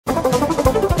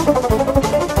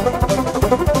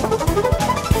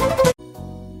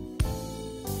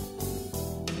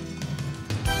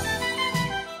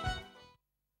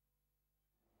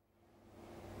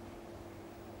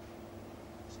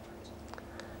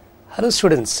Hello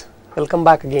students, welcome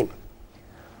back again.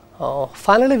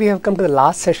 Finally we have come to the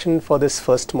last session for this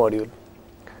first module.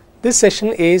 This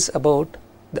session is about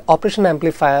the operation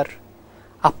amplifier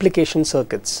application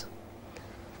circuits.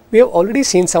 We have already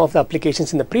seen some of the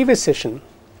applications in the previous session.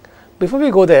 Before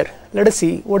we go there, let us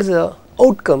see what is the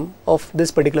outcome of this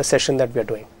particular session that we are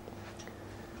doing.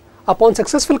 Upon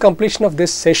successful completion of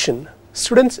this session,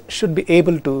 students should be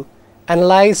able to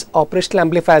analyze operational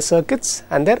amplifier circuits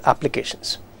and their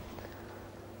applications.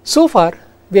 So far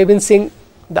we have been seeing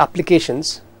the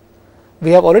applications. We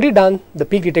have already done the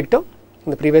peak detector in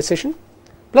the previous session,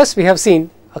 plus we have seen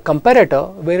a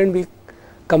comparator wherein we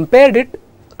compared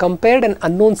an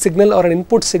unknown signal or an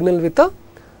input signal with a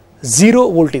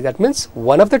zero voltage. That means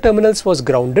one of the terminals was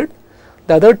grounded,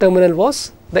 the other terminal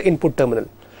was the input terminal.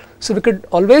 So we could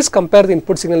always compare the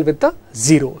input signal with the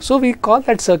zero. So we call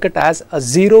that circuit as a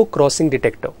zero crossing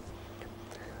detector.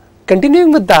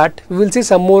 Continuing with that, we will see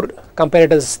some more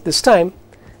comparators this time,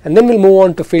 and then we'll move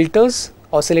on to filters,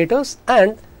 oscillators,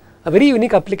 and a very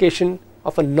unique application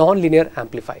of a non-linear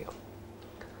amplifier.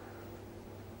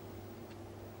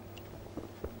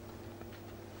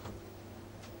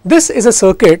 This is a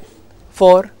circuit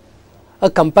for a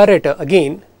comparator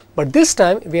again, but this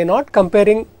time we are not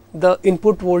comparing the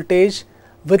input voltage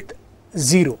with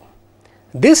zero.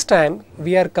 This time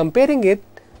we are comparing it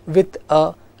with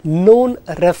a known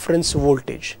reference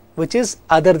voltage which is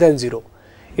other than zero.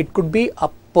 It could be a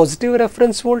positive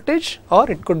reference voltage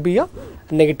or it could be a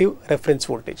negative reference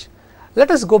voltage. Let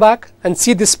us go back and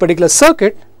see this particular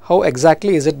circuit. How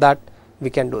exactly is it that we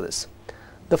can do this?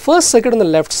 The first circuit on the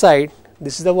left side,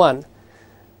 this is the one.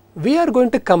 We are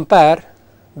going to compare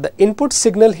the input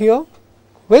signal here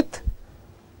with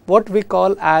what we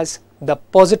call as the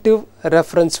positive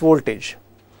reference voltage.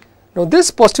 Now this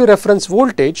positive reference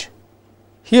voltage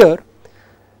here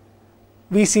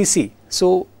VCC,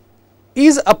 so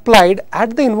is applied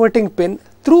at the inverting pin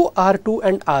through R2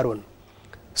 and R1.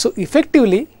 So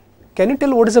effectively, can you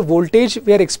tell what is the voltage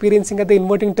we are experiencing at the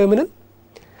inverting terminal?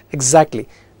 Exactly,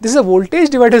 this is a voltage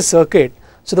divider circuit.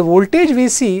 So the voltage we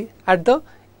see at the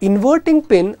inverting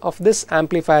pin of this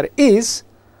amplifier is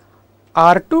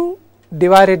R2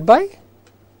 divided by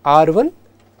R1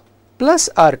 plus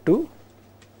R2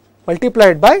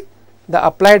 multiplied by the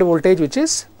applied voltage, which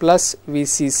is plus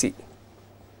VCC.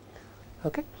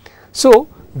 Okay. So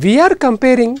we are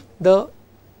comparing the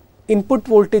input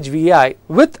voltage Vi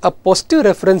with a positive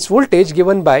reference voltage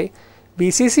given by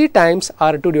VCC times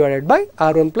R2 divided by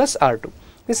R1 plus R2.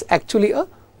 This is actually a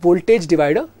voltage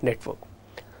divider network.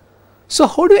 So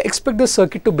how do you expect the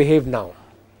circuit to behave now?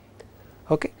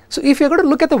 Okay. So if you are going to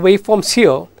look at the waveforms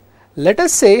here, let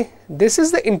us say this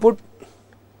is the input,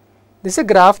 this is a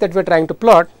graph that we are trying to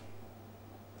plot.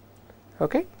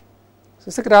 Okay. So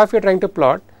this is a graph you are trying to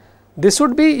plot. This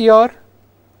would be your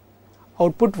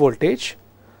output voltage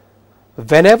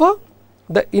whenever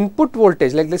the input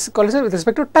voltage, like let's call it with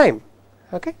respect to time.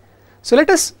 Okay. So let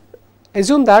us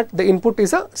assume that the input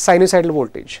is a sinusoidal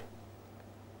voltage.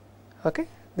 Okay.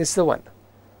 This is the one.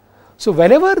 So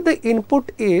whenever the input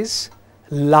is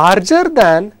larger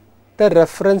than the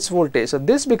reference voltage, so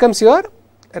this becomes your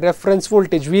reference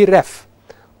voltage Vref.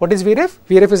 What is Vref?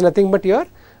 Vref is nothing but your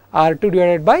R2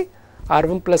 divided by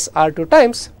R1 plus R2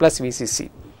 times plus VCC.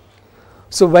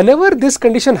 So whenever this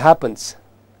condition happens,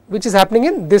 which is happening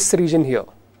in this region here,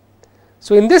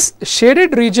 so in this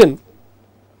shaded region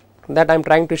that I am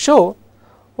trying to show,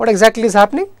 what exactly is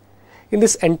happening? In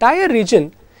this entire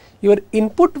region, your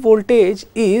input voltage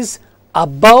is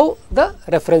above the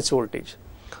reference voltage.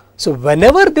 So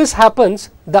whenever this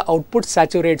happens, the output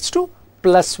saturates to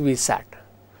plus Vsat.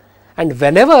 And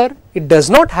whenever it does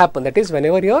not happen, that is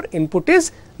whenever your input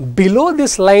is below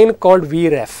this line called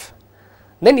Vref,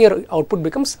 then your output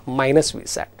becomes minus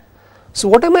Vsat. So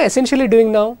what am I essentially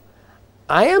doing now?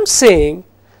 I am saying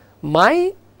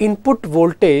my input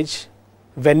voltage,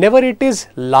 whenever it is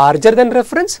larger than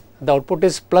reference, the output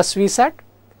is plus Vsat.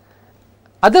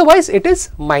 Otherwise it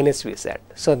is minus Vsat.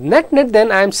 So net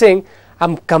then I am saying I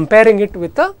am comparing it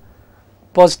with a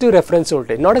positive reference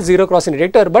voltage, not a zero crossing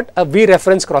detector but a V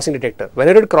reference crossing detector.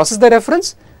 Whenever it crosses the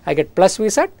reference, I get plus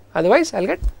Vsat, otherwise I will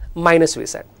get minus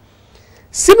Vsat.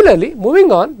 Similarly,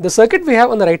 moving on, the circuit we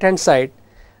have on the right hand side,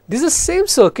 this is the same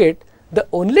circuit. The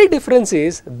only difference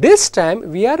is this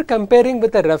time we are comparing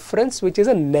with a reference which is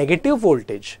a negative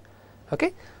voltage.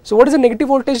 Okay. So what is the negative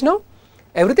voltage now?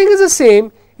 Everything is the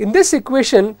same. In this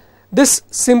equation, this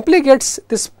simply gets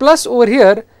this plus over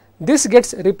here, this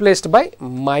gets replaced by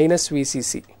minus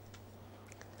VCC.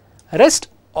 Rest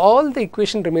all the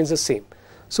equation remains the same.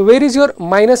 So where is your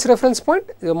minus reference point?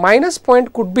 The minus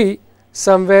point could be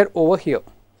somewhere over here.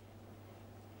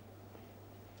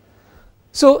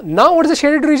 So now what is the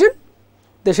shaded region?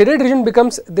 The shaded region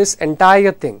becomes this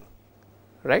entire thing,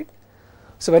 right?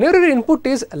 So whenever your input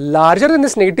is larger than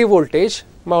this negative voltage,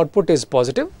 my output is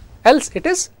positive, else it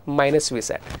is minus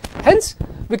Vsat. Hence,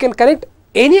 we can connect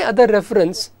any other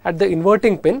reference at the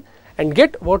inverting pin and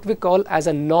get what we call as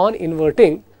a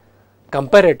non-inverting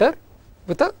comparator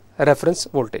with a reference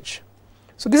voltage.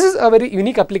 So this is a very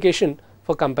unique application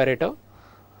for comparator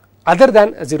other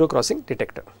than a zero crossing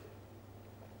detector.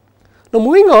 Now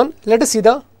moving on, let us see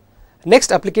the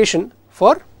next application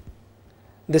for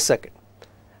this circuit.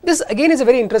 This again is a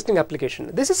very interesting application.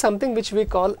 This is something which we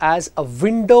call as a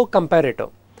window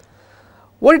comparator.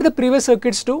 What did the previous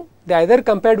circuits do? They either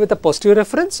compared with a positive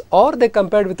reference or they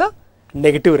compared with a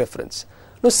negative reference.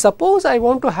 Now suppose I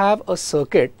want to have a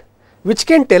circuit which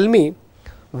can tell me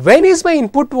when is my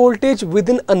input voltage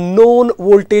within a known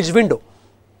voltage window.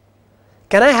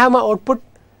 Can I have my output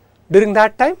during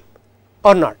that time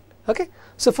or not? Okay.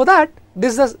 So for that,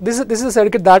 this is a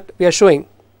circuit that we are showing.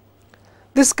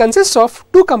 This consists of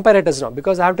two comparators now,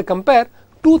 because I have to compare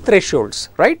two thresholds,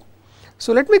 right?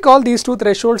 So let me call these two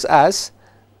thresholds as,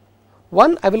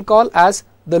 one I will call as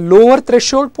the lower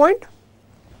threshold point,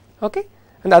 okay,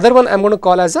 and the other one I am going to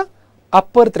call as a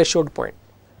upper threshold point.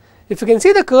 If you can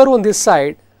see the curve on this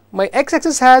side, my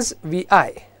x-axis has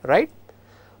Vi, right?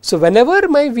 So whenever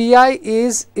my Vi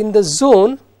is in the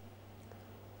zone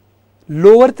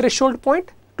lower threshold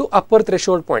point to upper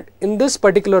threshold point in this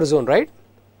particular zone, right?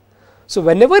 So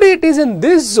whenever it is in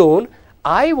this zone,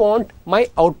 I want my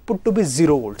output to be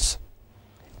 0 volts,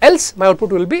 else my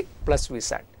output will be plus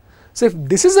Vsat. So if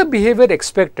this is a behavior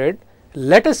expected,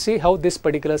 let us see how this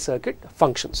particular circuit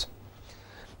functions.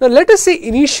 Now let us say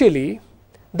initially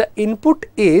the input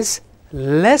is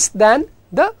less than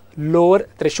the lower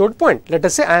threshold point. Let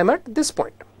us say I am at this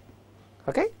point,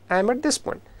 okay, I am at this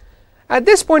point. At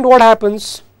this point what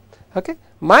happens? Okay,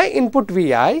 my input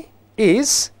Vi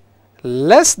is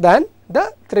less than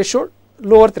the threshold,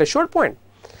 lower threshold point.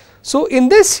 So in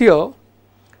this here,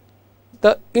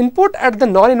 the input at the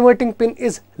non-inverting pin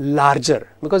is larger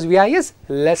because Vi is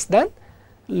less than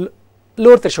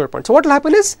lower threshold point. So what will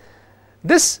happen is,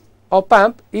 this op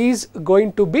amp is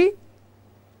going to be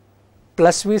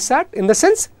plus Vsat, in the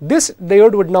sense this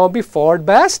diode would now be forward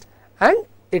biased and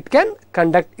it can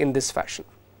conduct in this fashion.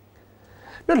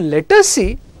 Now let us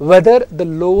see whether the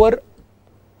lower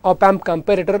op amp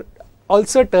comparator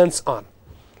also turns on.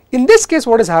 In this case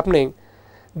what is happening,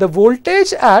 the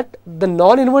voltage at the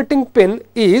non-inverting pin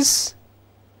is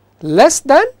less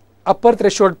than upper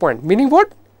threshold point, meaning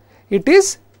what? It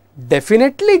is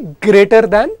definitely greater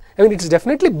than, it is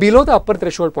definitely below the upper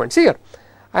threshold point. See here,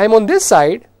 I am on this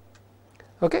side,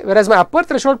 okay, whereas my upper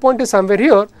threshold point is somewhere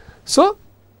here. So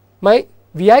my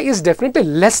Vi is definitely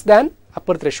less than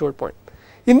upper threshold point.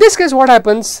 In this case what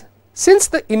happens, since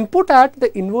the input at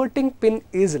the inverting pin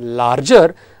is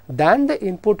larger than the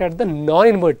input at the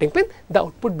non-inverting pin, the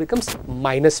output becomes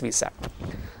minus Vsat.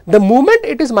 The moment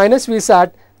it is minus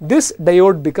Vsat, this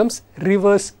diode becomes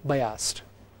reverse biased,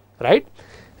 right?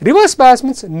 Reverse bias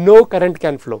means no current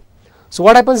can flow. So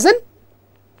what happens then?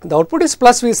 The output is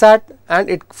plus Vsat and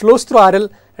it flows through RL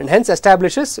and hence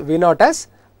establishes V0 as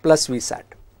plus Vsat.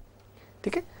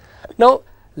 Okay? Now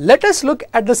let us look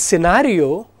at the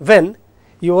scenario when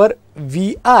your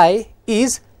Vi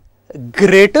is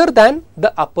greater than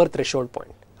the upper threshold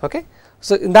point. Okay,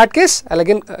 so in that case I'll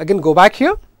again go back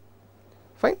here.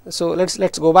 Fine, so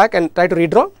let's go back and try to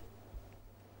redraw.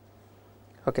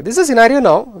 Okay, this is a scenario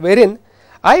now wherein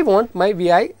I want my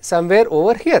Vi somewhere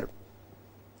over here,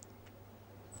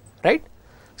 right?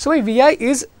 So my Vi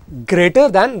is greater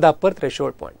than the upper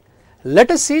threshold point.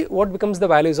 Let us see what becomes the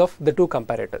values of the two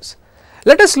comparators.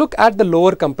 Let us look at the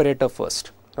lower comparator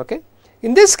first. Okay,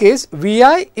 in this case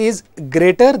Vi is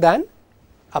greater than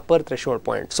upper threshold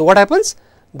point. So what happens?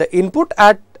 The input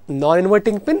at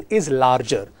non-inverting pin is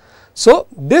larger. So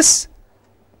this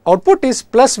output is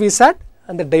plus Vsat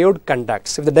and the diode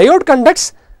conducts. If the diode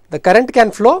conducts, the current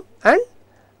can flow and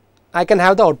I can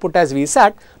have the output as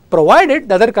Vsat, provided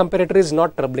the other comparator is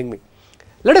not troubling me.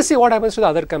 Let us see what happens to the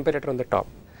other comparator on the top.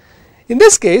 In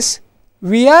this case,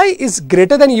 Vi is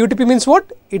greater than UTP means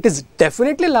what? It is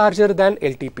definitely larger than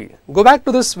LTP. Go back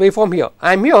to this waveform here.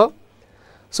 I am here.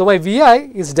 So my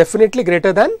Vi is definitely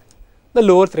greater than the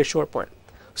lower threshold point.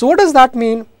 So what does that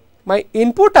mean? My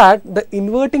input at the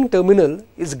inverting terminal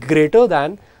is greater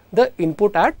than the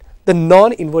input at the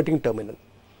non-inverting terminal.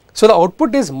 So the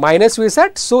output is minus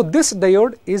Vsat. So this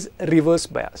diode is reverse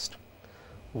biased.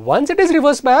 Once it is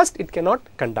reverse biased, it cannot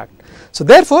conduct. So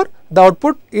therefore, the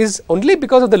output is only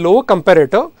because of the lower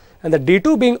comparator and the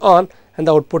D2 being on, and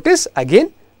the output is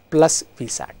again plus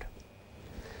Vsat.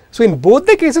 So in both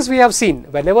the cases we have seen,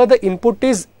 whenever the input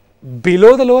is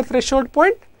below the lower threshold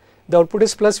point, the output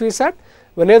is plus Vsat.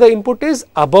 Whenever the input is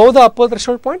above the upper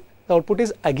threshold point, the output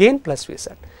is again plus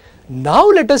Vsat. Now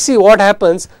let us see what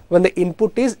happens when the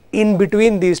input is in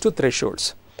between these two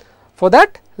thresholds. For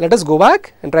that, let us go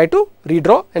back and try to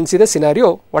redraw and see the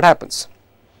scenario, what happens.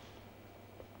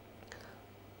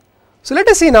 So let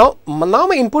us see now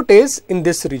my input is in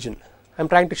this region. I am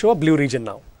trying to show a blue region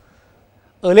now.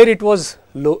 Earlier it was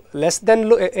less than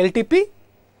LTP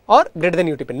or greater than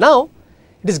UTP. Now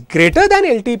it is greater than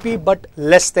LTP but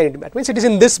less than UTP. That means it is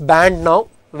in this band now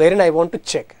wherein I want to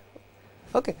check.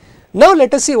 Okay. Now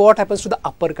let us see what happens to the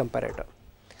upper comparator.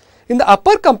 In the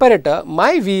upper comparator,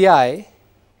 my Vi,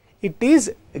 it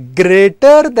is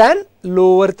greater than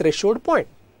lower threshold point.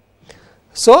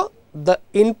 So the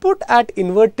input at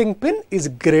inverting pin is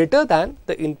greater than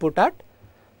the input at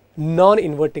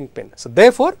non-inverting pin. So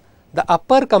therefore the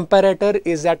upper comparator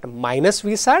is at minus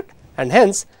Vsat and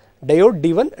hence diode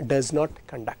D1 does not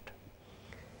conduct.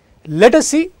 Let us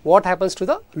see what happens to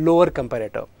the lower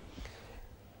comparator.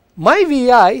 My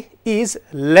Vi is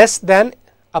less than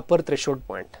upper threshold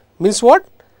point. Means what?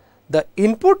 The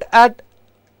input at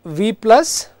V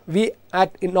plus V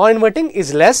at non-inverting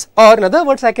is less, or in other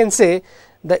words I can say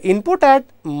the input at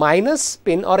minus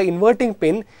pin or inverting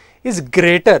pin is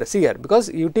greater, see here, because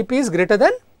UTP is greater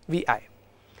than Vi.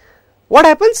 What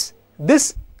happens?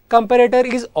 This comparator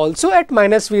is also at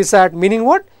minus Vsat, meaning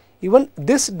what? Even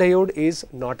this diode is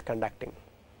not conducting.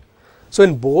 So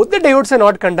in both the diodes are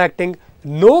not conducting,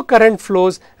 no current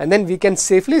flows, and then we can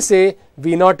safely say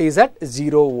V0 is at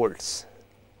 0 volts.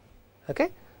 Okay.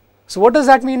 So what does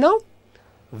that mean now?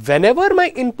 Whenever my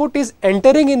input is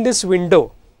entering in this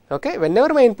window, okay,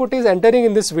 whenever my input is entering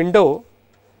in this window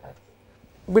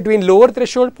between lower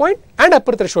threshold point and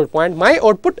upper threshold point, my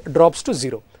output drops to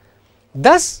 0.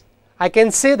 Thus, I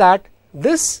can say that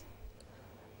this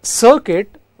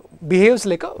circuit behaves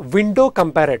like a window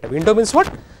comparator. Window means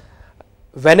what?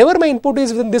 Whenever my input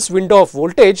is within this window of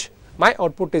voltage, my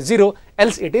output is 0,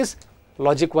 else it is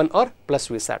logic 1 or plus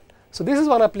Vsat. So this is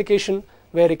one application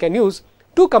where you can use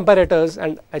two comparators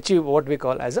and achieve what we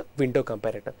call as a window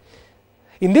comparator.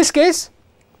 In this case,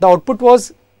 the output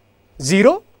was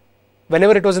 0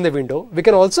 whenever it was in the window. We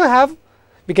can also have,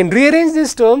 we can rearrange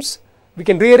these terms, we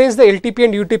can rearrange the LTP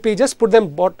and UTP, just put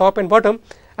them top and bottom,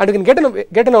 and we can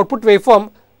get an output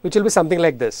waveform which will be something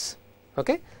like this.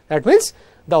 Okay, that means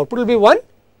the output will be 1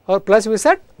 or plus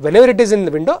Vsat whenever it is in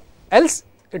the window, else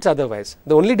it's otherwise.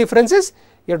 The only difference is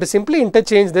you have to simply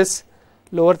interchange this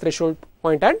lower threshold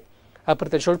point and upper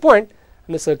threshold point,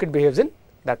 and the circuit behaves in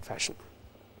that fashion.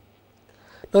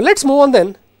 Now let's move on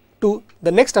then to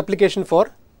the next application for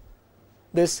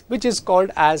this, which is called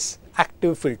as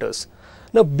active filters.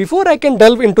 Now before I can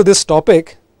delve into this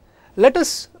topic, let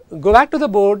us go back to the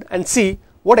board and see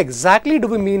what exactly do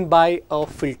we mean by a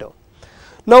filter.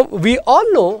 Now we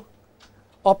all know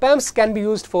op amps can be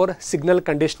used for signal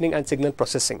conditioning and signal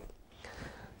processing.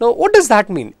 Now what does that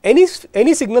mean? Any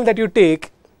signal that you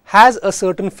take has a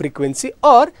certain frequency,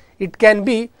 or it can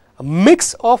be a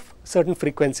mix of certain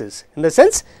frequencies. In the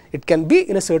sense, it can be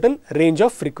in a certain range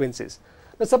of frequencies.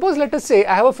 Now suppose let us say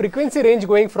I have a frequency range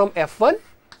going from F1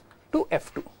 to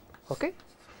F2. Okay,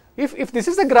 if this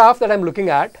is the graph that I am looking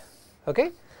at,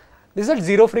 okay, this is at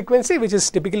 0 frequency, which is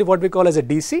typically what we call as a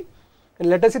DC, and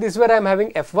let us say this is where I am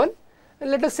having F1, and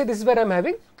let us say this is where I am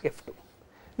having F2.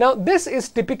 Now this is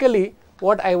typically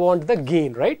what I want the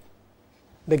gain, right?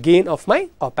 The gain of my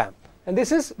op amp, and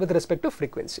this is with respect to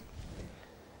frequency.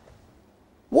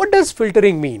 What does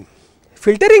filtering mean?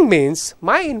 Filtering means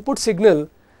my input signal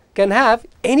can have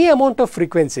any amount of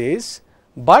frequencies,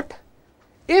 but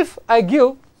if I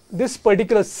give this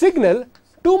particular signal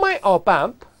to my op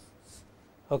amp,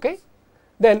 okay,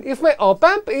 then if my op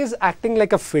amp is acting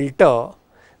like a filter,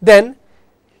 then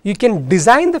you can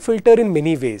design the filter in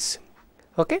many ways.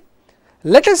 Okay,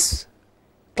 let us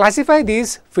classify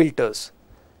these filters.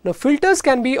 Now filters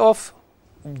can be of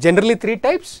generally 3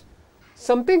 types.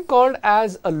 Something called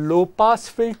as a low pass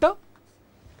filter,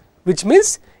 which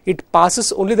means it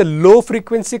passes only the low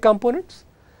frequency components.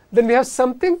 Then we have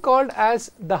something called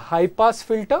as the high pass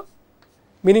filter,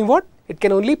 meaning what? It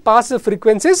can only pass the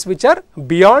frequencies which are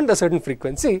beyond a certain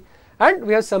frequency. And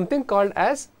we have something called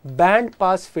as band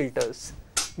pass filters,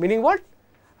 meaning what?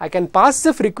 I can pass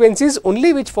the frequencies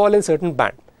only which fall in certain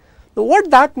band. Now what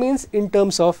that means in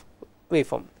terms of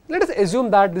waveform? Let us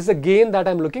assume that this is a gain that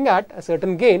I am looking at, a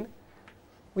certain gain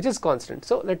which is constant.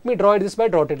 So let me draw this by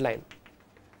dotted line.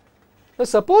 Now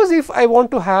suppose if I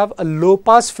want to have a low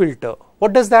pass filter,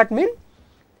 what does that mean?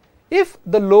 If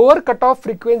the lower cutoff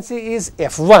frequency is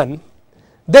F1,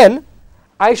 then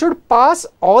I should pass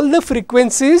all the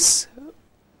frequencies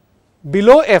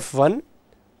below f1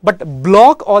 but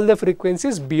block all the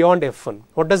frequencies beyond f1.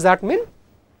 What does that mean?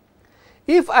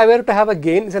 If I were to have a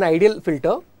gain, it's an ideal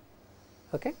filter,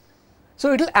 okay.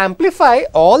 So it will amplify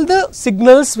all the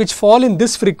signals which fall in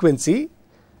this frequency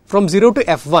from 0 to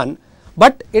f1,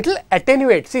 but it will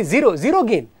attenuate, see zero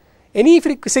gain. Any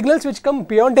signals which come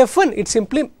beyond f1, it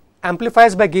simply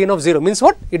amplifies by gain of 0, means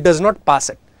what? It does not pass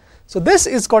it. So this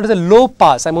is called as a low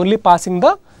pass. I am only passing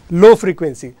the low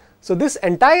frequency. So this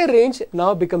entire range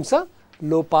now becomes a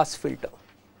low pass filter,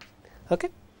 okay.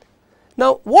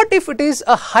 Now what if it is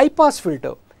a high pass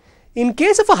filter? In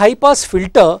case of a high pass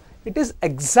filter, it is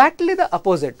exactly the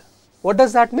opposite. What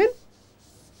does that mean?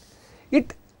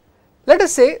 Let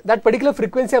us say that particular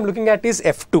frequency I am looking at is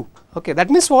f2, okay. That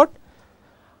means what?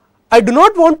 I do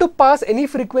not want to pass any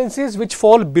frequencies which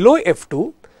fall below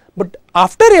f2, but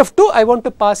after f2 I want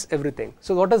to pass everything.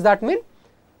 So what does that mean?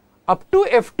 Up to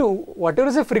f2, whatever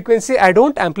is the frequency, I do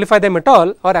not amplify them at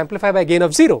all or amplify by gain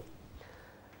of 0.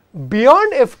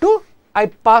 Beyond f2, I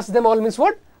pass them all, means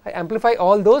what? I amplify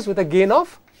all those with a gain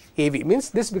of AV, means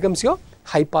this becomes your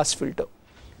high pass filter.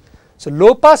 So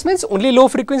low pass means only low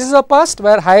frequencies are passed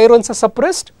where higher ones are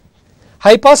suppressed.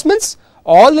 High pass means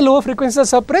all the lower frequencies are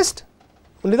suppressed,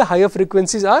 only the higher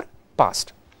frequencies are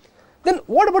passed. Then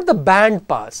what about the band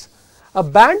pass? A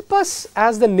band pass,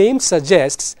 as the name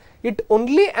suggests, it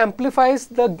only amplifies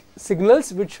the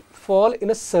signals which fall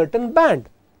in a certain band.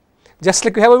 Just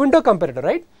like we have a window comparator,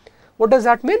 right? What does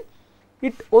that mean?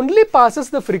 It only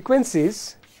passes the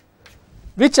frequencies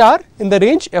which are in the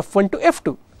range f1 to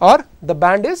f2, or the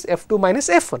band is f2 minus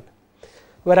f1,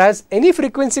 whereas any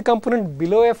frequency component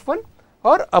below f1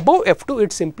 or above f2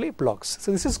 it simply blocks.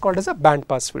 So this is called as a band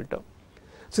pass filter.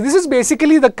 So this is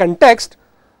basically the context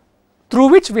through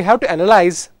which we have to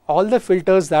analyze all the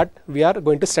filters that we are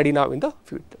going to study now in the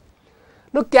future.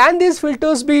 Now can these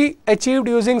filters be achieved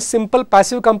using simple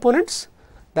passive components?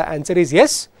 The answer is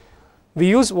yes. We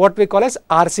use what we call as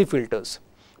RC filters.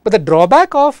 But the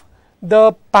drawback of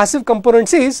the passive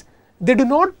components is they do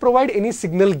not provide any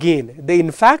signal gain. They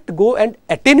in fact go and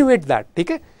attenuate that.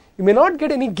 Okay? You may not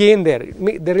get any gain there.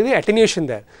 There is an attenuation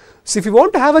there. So if you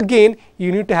want to have a gain,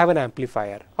 you need to have an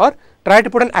amplifier or try to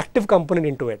put an active component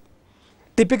into it.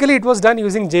 Typically it was done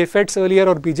using JFETs earlier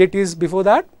or BJTs before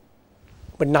that.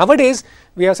 But nowadays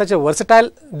we have such a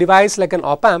versatile device like an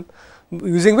op-amp,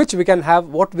 using which we can have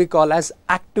what we call as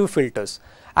active filters.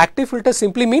 Active filters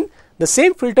simply mean the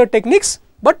same filter techniques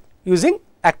but using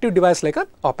active device like an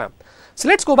op-amp. So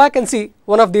let's go back and see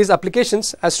one of these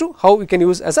applications as to how we can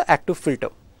use as an active filter.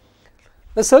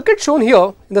 The circuit shown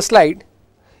here in the slide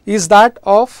is that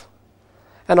of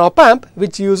an op-amp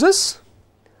which uses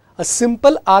a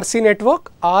simple RC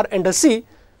network R and a C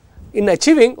in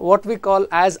achieving what we call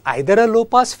as either a low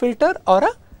pass filter or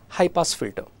a high pass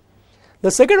filter. The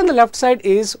circuit on the left side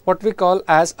is what we call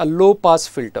as a low pass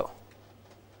filter,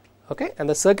 okay, and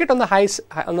the circuit on the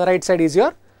right side is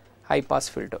your high pass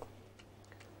filter.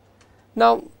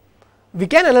 Now we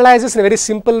can analyze this in a very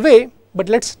simple way, but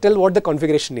let's tell what the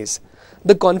configuration is.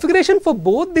 The configuration for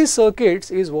both these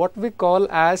circuits is what we call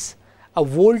as a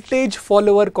voltage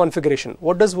follower configuration.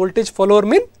 What does voltage follower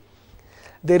mean?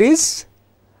 There is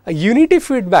a unity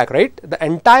feedback, right? The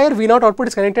entire V0 output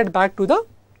is connected back to the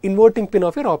inverting pin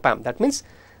of your op-amp. That means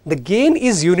the gain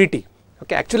is unity.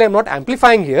 Okay, actually I am not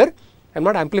amplifying here. I am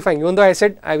not amplifying, even though I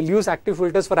said I will use active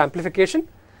filters for amplification.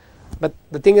 But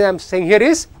the thing I am saying here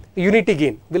is unity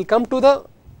gain. We will come to the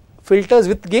filters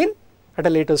with gain at a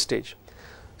later stage.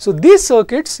 So these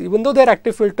circuits, even though they are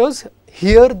active filters,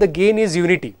 here the gain is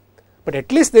unity, but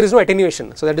at least there is no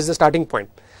attenuation. So that is the starting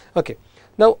point. Okay.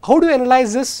 Now how do you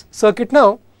analyze this circuit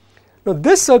now? Now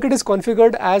this circuit is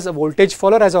configured as a voltage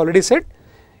follower, as I already said,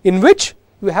 in which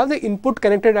you have the input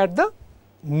connected at the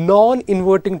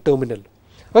non-inverting terminal.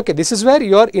 Okay, this is where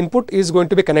your input is going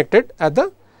to be connected at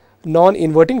the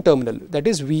non-inverting terminal, that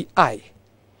is Vi.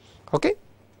 Okay.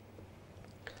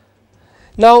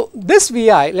 Now this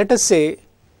Vi, let us say,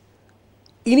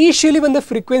 initially when the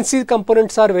frequency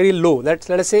components are very low, let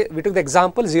us say we took the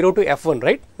example 0 to f1,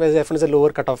 right, where f1 is a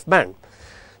lower cutoff band.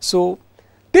 So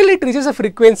till it reaches a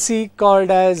frequency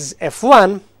called as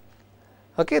f1,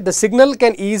 okay, the signal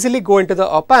can easily go into the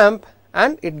op-amp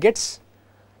and it gets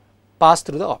passed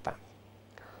through the op-amp.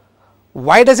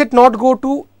 Why does it not go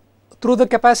through the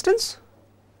capacitance?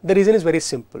 The reason is very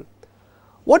simple.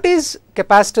 What is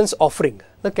capacitance offering?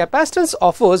 The capacitance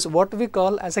offers what we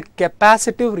call as a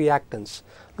capacitive reactance.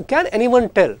 Can anyone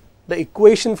tell the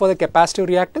equation for the capacitive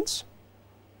reactance?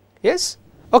 Yes?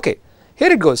 Okay,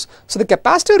 here it goes. So the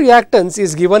capacitive reactance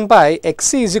is given by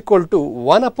Xc is equal to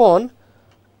 1 upon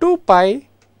 2 pi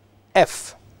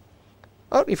F,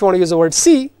 or if you want to use the word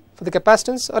C for the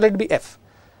capacitance, or let it be F.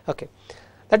 Okay,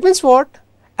 that means what?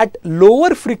 At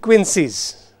lower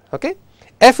frequencies, okay,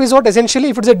 F is what? Essentially,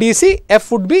 if it is a DC,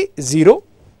 F would be 0.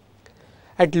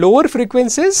 At lower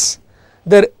frequencies,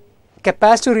 the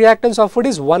capacitive reactance offered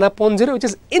is 1 upon 0, which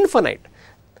is infinite,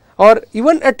 or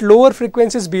even at lower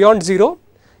frequencies beyond 0,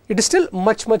 it is still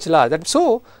much larger.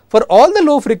 So, for all the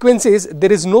low frequencies,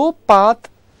 there is no path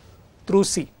through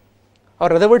C,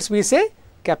 or in other words, we say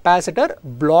capacitor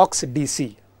blocks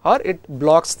DC, or it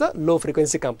blocks the low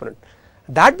frequency component.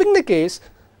 That being the case,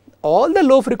 all the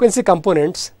low frequency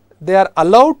components, they are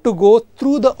allowed to go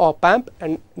through the op amp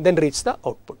and then reach the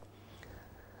output.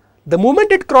 The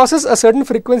moment it crosses a certain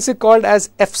frequency called as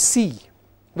FC,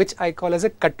 which I call as a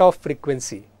cutoff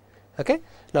frequency. Okay.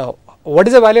 Now, what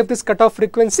is the value of this cutoff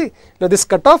frequency? Now, this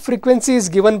cutoff frequency is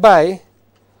given by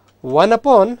 1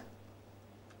 upon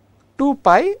 2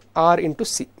 pi R into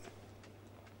C.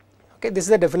 Okay, this is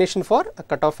the definition for a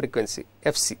cutoff frequency,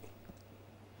 FC.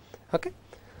 Okay.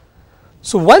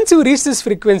 So, once you reach this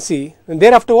frequency, then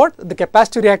thereafter what? The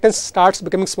capacitive reactance starts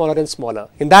becoming smaller and smaller.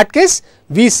 In that case,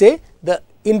 we say the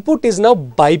input is now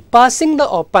bypassing the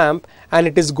op amp and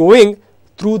it is going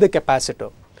through the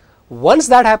capacitor. Once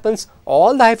that happens,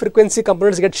 all the high frequency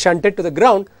components get shunted to the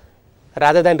ground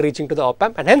rather than reaching to the op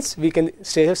amp, and hence we can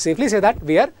safely say that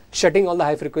we are shutting all the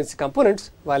high frequency components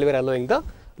while we are allowing the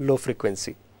low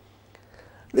frequency.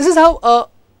 This is how a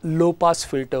low pass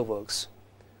filter works.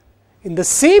 In the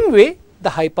same way, the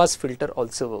high pass filter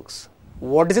also works.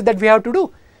 What is it that we have to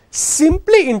do?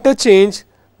 Simply interchange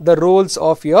the roles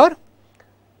of your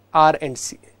R and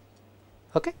C.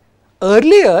 Okay.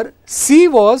 Earlier, C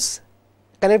was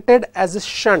connected as a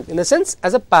shunt, in a sense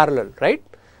as a parallel, right?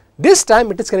 This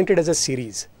time it is connected as a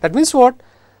series. That means what?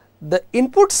 The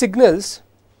input signals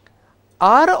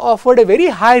are offered a very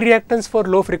high reactance for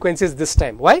low frequencies this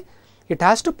time. Why? It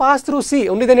has to pass through C,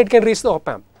 only then it can reach the op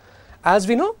amp. As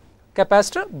we know,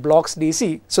 capacitor blocks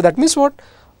DC. So that means what?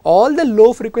 All the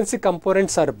low frequency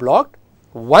components are blocked.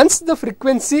 Once the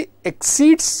frequency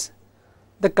exceeds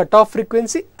the cutoff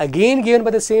frequency, again given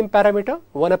by the same parameter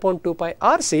 1 upon 2 pi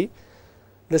RC,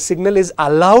 the signal is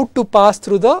allowed to pass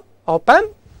through the op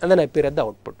amp and then appear at the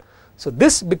output. So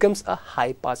this becomes a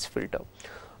high pass filter.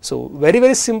 So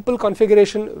very simple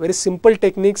configuration, very simple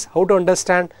techniques how to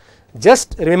understand.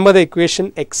 Just remember the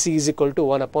equation Xc is equal to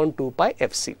 1 upon 2 pi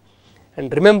Fc,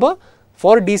 and remember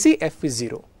for DC F is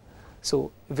 0.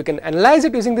 So if you can analyze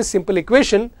it using this simple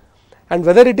equation, and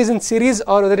whether it is in series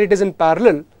or whether it is in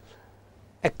parallel,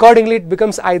 accordingly it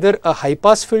becomes either a high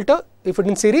pass filter if it is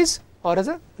in series or as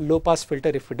a low pass filter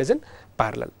if it is in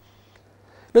parallel.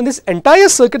 Now in this entire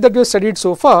circuit that we have studied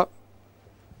so far,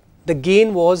 the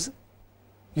gain was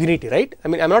unity, right? I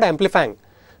mean, I am not amplifying.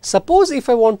 Suppose if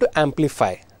I want to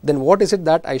amplify, then what is it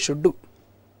that I should do,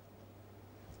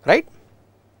 right?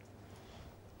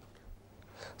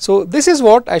 So this is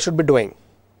what I should be doing.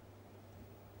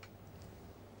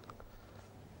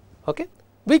 Okay,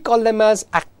 we call them as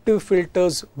active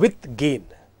filters with gain.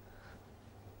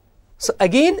 So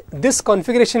again, this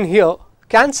configuration here,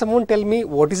 can someone tell me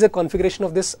what is the configuration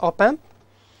of this op amp?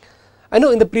 I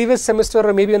know in the previous semester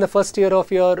or maybe in the first year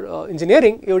of your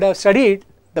engineering, you would have studied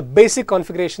the basic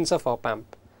configurations of op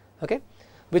amp, okay,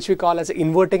 which we call as an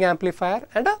inverting amplifier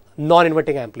and a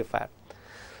non-inverting amplifier.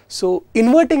 So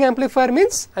inverting amplifier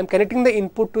means I am connecting the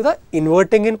input to the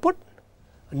inverting input.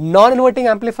 Non-inverting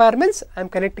amplifier means I am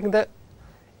connecting the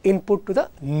input to the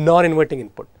non-inverting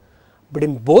input. But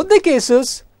in both the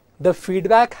cases, the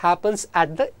feedback happens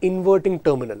at the inverting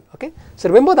terminal. Okay, so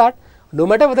remember that no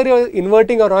matter whether you are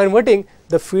inverting or non-inverting,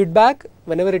 the feedback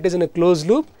whenever it is in a closed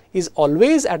loop is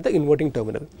always at the inverting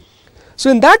terminal. So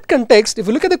in that context, if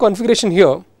you look at the configuration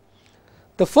here,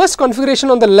 the first configuration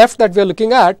on the left that we are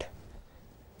looking at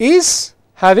is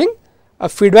having a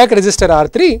feedback resistor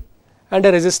R3 and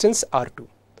a resistance R2,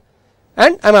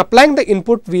 and I am applying the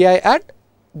input Vi at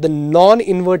the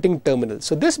non-inverting terminal.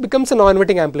 So this becomes a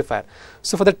non-inverting amplifier.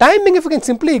 So for the time being, if you can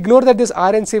simply ignore that this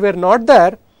R and C were not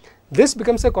there, this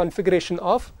becomes a configuration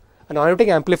of a non-inverting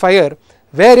amplifier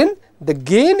wherein the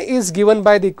gain is given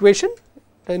by the equation.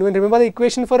 Anyone remember the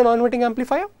equation for a non-inverting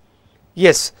amplifier?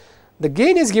 Yes, the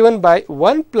gain is given by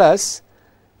 1 plus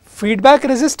feedback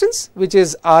resistance, which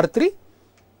is R3,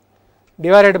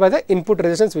 divided by the input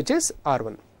resistance, which is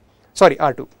R1. Sorry,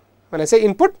 R2. When I say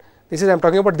input, this is I am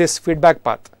talking about this feedback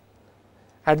path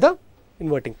at the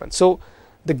inverting point. So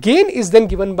the gain is then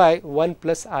given by 1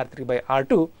 plus R3 by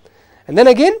R2, and then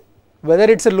again whether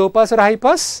it is a low pass or high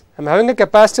pass, I am having a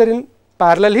capacitor in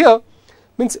parallel here,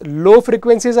 means low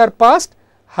frequencies are passed,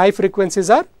 high frequencies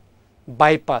are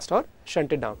bypassed or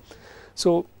shunted down.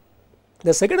 So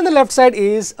The circuit on the left side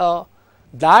is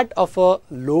that of a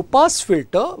low pass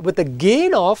filter with a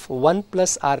gain of 1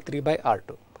 plus R3 by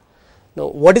R2. Now,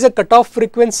 what is a cutoff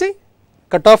frequency?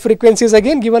 Cutoff frequency is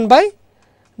again given by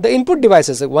the input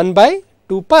devices, 1 by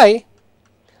 2 pi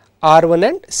R1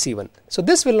 and C1. So,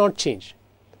 this will not change.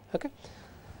 Okay.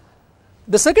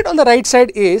 The circuit on the right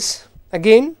side is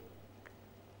again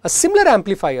a similar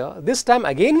amplifier, this time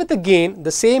again with a gain,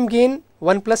 the same gain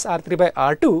 1 plus R3 by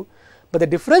R2, but the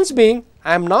difference being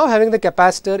I am now having the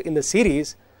capacitor in the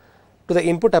series to the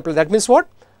input applied. That means what?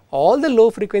 All the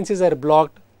low frequencies are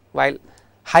blocked while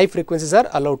high frequencies are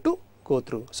allowed to go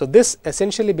through. So, this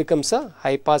essentially becomes a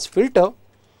high pass filter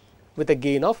with a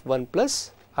gain of 1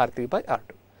 plus R3 by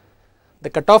R2. The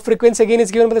cutoff frequency again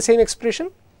is given by the same expression,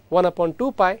 1 upon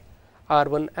 2 pi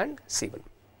R1 and C1.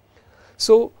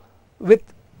 So, with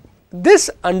this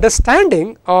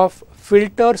understanding of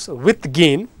filters with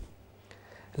gain,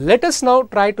 let us now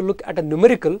try to look at a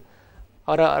numerical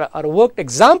or a worked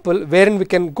example wherein we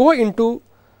can go into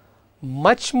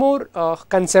much more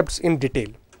concepts in detail.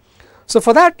 So,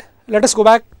 for that, let us go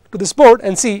back to this board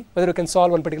and see whether we can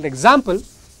solve one particular example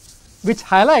which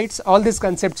highlights all these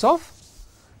concepts of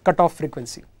cutoff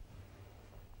frequency.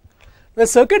 The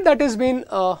circuit that has been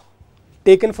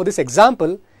taken for this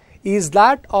example is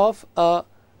that of a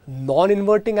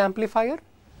non-inverting amplifier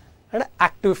and an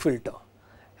active filter,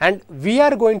 and we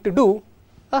are going to do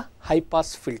a high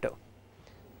pass filter.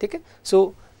 Okay.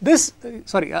 So, this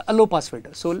a low pass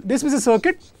filter. So, this is a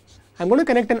circuit. I am going to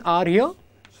connect an R here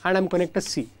and I am connect a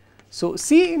C. So,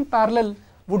 C in parallel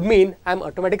would mean I am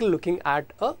automatically looking at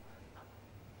a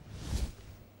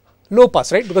low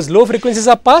pass, right, because low frequencies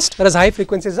are passed whereas high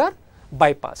frequencies are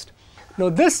bypassed. Now,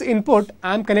 this input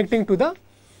I am connecting to the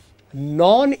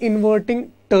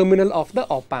non-inverting terminal of the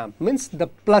op amp, means the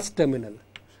plus terminal,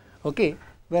 okay,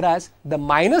 whereas the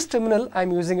minus terminal I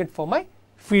am using it for my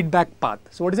feedback path.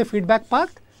 So, what is the feedback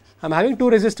path? I am having two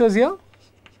resistors here,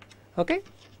 okay,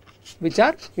 which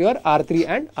are your R3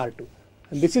 and R2,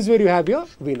 and this is where you have your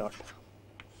V0.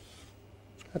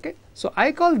 Okay. So,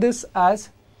 I call this as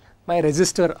my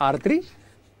resistor R3,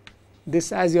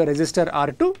 this as your resistor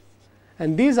R2,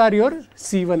 and these are your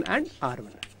C1 and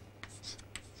R1.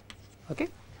 Okay.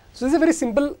 So, this is a very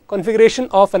simple configuration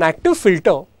of an active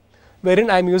filter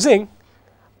wherein I am using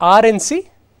R and C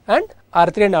and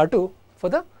R3 and R2 for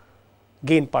the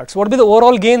gain part. So, what will be the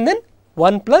overall gain then?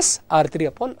 1 plus R3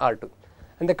 upon R2,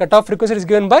 and the cutoff frequency is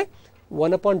given by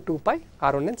 1 upon 2 pi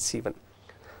R1 and C1.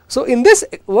 So, in this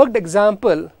worked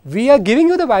example, we are giving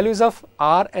you the values of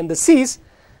R and the C's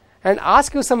and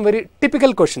ask you some very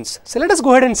typical questions. So, let us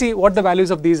go ahead and see what the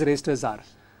values of these resistors are.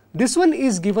 This one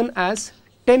is given as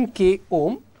 10k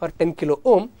ohm or 10 kilo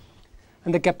ohm,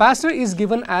 and the capacitor is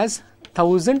given as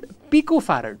 1000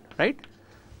 picofarad, right.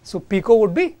 So, pico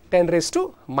would be 10 raised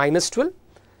to minus 12.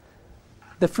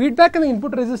 The feedback and the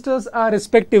input resistors are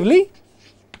respectively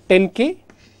 10k,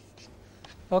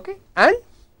 okay, and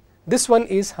this one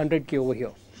is 100k over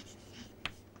here.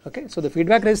 Okay. So, the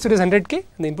feedback resistor is 100k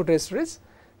and the input resistor is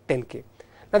 10k.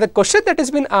 Now, the question that has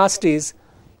been asked is,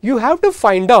 you have to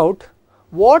find out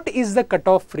what is the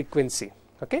cutoff frequency.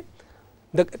 Okay.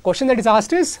 The question that is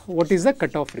asked is, what is the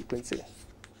cutoff frequency?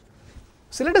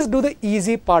 So, let us do the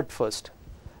easy part first.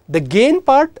 The gain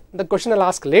part, the question I will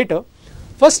ask later.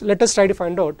 First, let us try to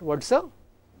find out what is the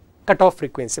cutoff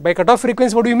frequency. By cutoff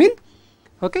frequency, what do you mean?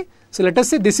 Okay. So, let us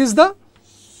say this is the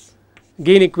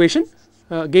gain equation,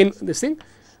 gain this thing.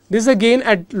 This is a gain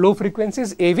at low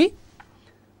frequencies AV. It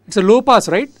is a low pass,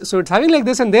 right. So, it is having like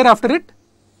this, and thereafter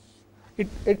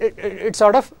it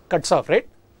sort of cuts off, right.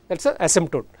 That is a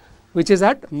asymptote, which is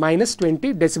at minus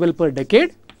 20 decibel per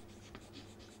decade,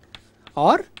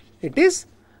 or it is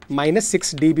minus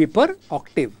 6 dB per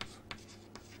octave.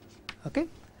 Okay.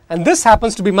 And this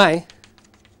happens to be my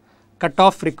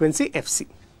cutoff frequency FC.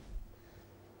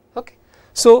 Okay.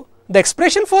 So, the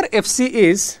expression for FC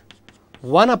is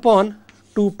 1 upon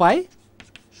 2 pi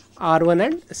R1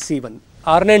 and C1.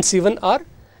 R1 and C1 are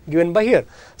given by here.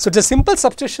 So, it is a simple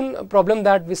substitution problem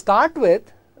that we start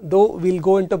with, though we will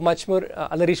go into much more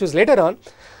other issues later on.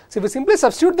 So, if we simply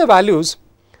substitute the values,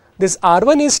 this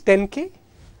R1 is 10k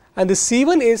and this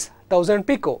C1 is 1000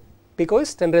 pico, pico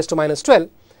is 10 raised to minus 12,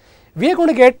 we are going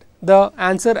to get the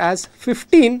answer as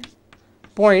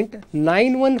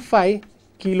 15.915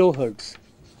 kilohertz,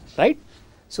 right.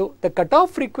 So, the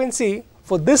cutoff frequency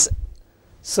for this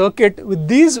circuit with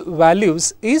these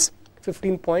values is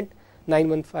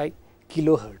 15.915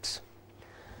 kilohertz.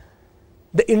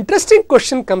 The interesting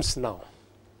question comes now.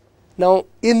 Now,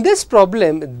 in this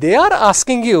problem, they are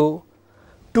asking you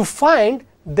to find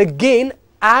the gain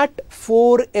at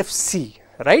 4 FC,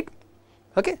 right.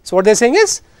 Okay. So, what they are saying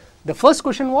is, the first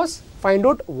question was find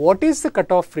out what is the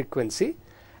cutoff frequency,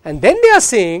 and then they are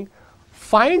saying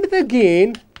find the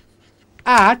gain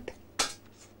at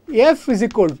f is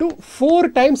equal to 4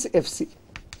 times fc,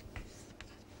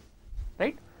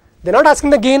 right. They are not asking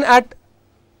the gain at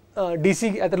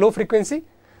DC at the low frequency,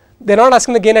 they are not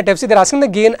asking the gain at fc, they are asking the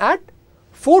gain at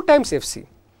 4 times fc.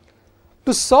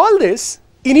 To solve this,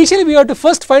 initially we have to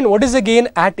first find what is the gain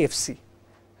at fc.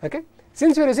 Okay.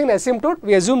 Since we are using an asymptote,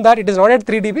 we assume that it is not at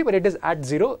 3 dB, but it is at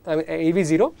 0, AV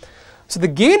 0. So, the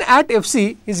gain at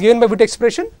fc is given by which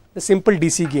expression? The simple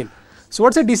DC gain. So,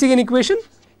 what is the DC gain equation?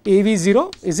 AV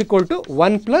 0 is equal to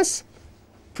 1 plus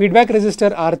feedback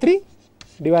resistor R3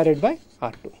 divided by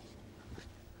R2.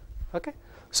 Okay.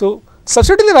 So,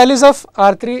 substituting the values of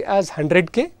R3 as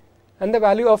 100K and the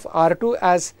value of R2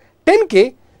 as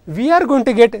 10K, we are going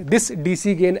to get this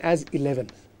DC gain as 11.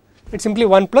 It is simply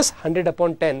 1 plus 100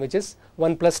 upon 10, which is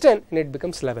 1 plus 10, and it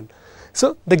becomes 11.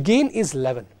 So, the gain is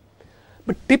 11.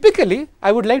 But typically,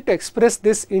 I would like to express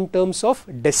this in terms of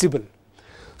decibel.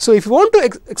 So, if you want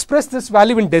to express this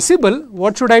value in decibel,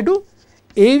 what should I do?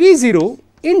 AV0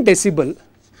 in decibel,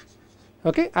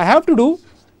 okay, I have to do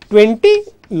 20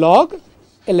 log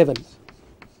 11,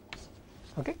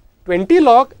 okay, 20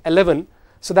 log 11.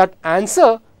 So, that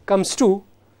answer comes to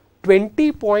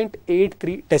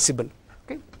 20.83 decibel.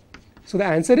 Okay. So, the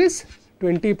answer is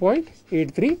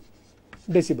 20.83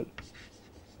 decibel.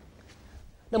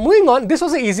 Now, moving on, this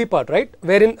was the easy part, right,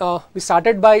 wherein we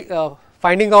started by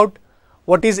finding out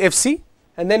what is FC,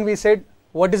 and then we said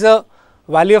what is the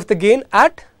value of the gain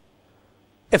at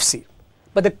FC.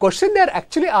 But the question they are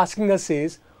actually asking us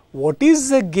is what is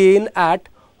the gain at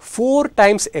 4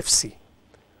 times FC.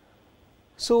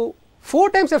 So, 4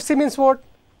 times FC means what?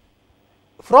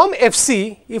 From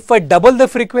FC, if I double the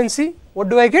frequency, what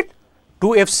do I get? 2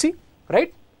 FC,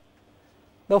 right?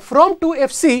 Now, from 2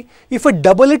 FC, if I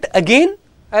double it again,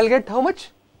 I will get how much?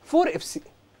 4 FC.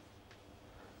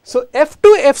 So,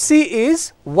 F2 FC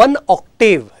is 1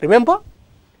 octave, remember?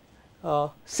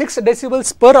 6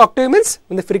 decibels per octave means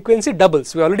when the frequency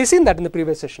doubles, we already seen that in the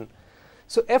previous session.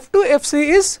 So, F2 FC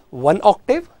is 1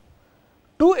 octave,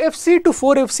 2 FC to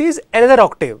 4 FC is another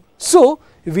octave. So,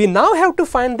 we now have to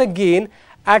find the gain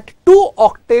at 2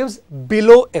 octaves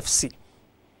below FC.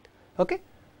 Okay.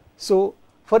 So,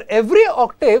 for every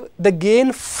octave the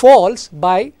gain falls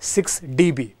by 6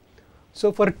 dB.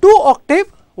 So, for 2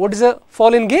 octave, what is the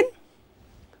fall in gain?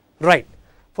 Right.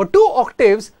 For 2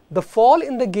 octaves, the fall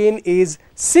in the gain is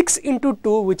 6 into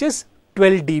 2, which is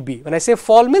 12 dB. When I say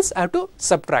fall means I have to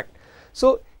subtract.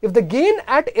 So, if the gain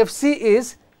at FC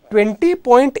is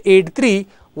 20.83,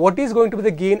 what is going to be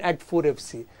the gain at 4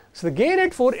 FC? So, the gain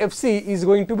at 4 FC is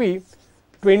going to be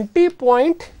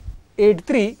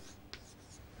 20.83,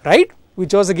 right,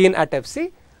 which was the gain at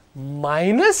FC,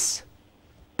 minus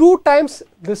 2 times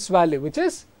this value, which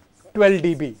is 12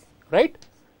 dB, right.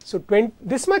 So,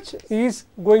 this much is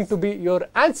going to be your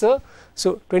answer.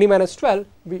 So, 20 minus 12,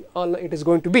 it is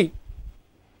going to be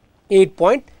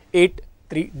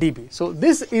 8.83 dB. So,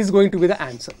 this is going to be the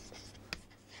answer.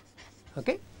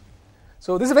 Okay.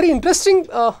 So, this is a very interesting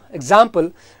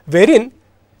example wherein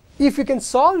if you can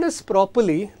solve this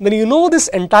properly, then you know this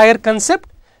entire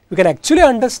concept, you can actually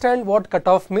understand what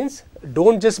cutoff means.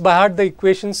 Do not just by heart the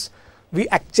equations, we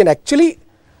can actually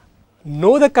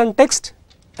know the context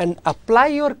and apply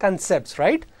your concepts,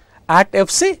 right, at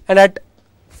FC and at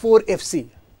 4 FC.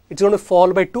 It is going to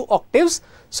fall by 2 octaves.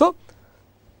 So,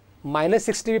 minus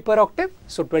 6 dB per octave,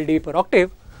 so 12 dB per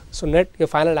octave. So, net your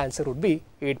final answer would be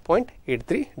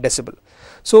 8.83 decibel.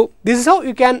 So, this is how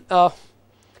you can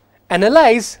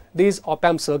analyze these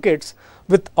op-amp circuits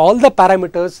with all the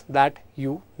parameters that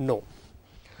you know.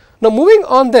 Now, moving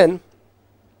on then,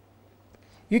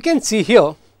 you can see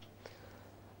here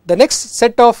the next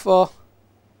set of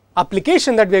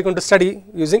application that we are going to study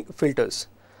using filters.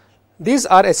 These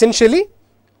are essentially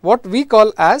what we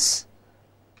call as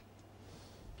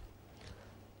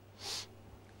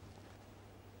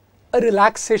a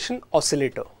relaxation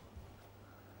oscillator.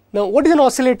 Now, what is an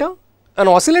oscillator? An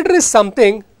oscillator is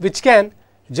something which can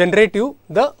generate you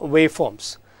the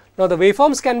waveforms. Now, the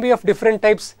waveforms can be of different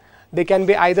types. They can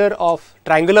be either of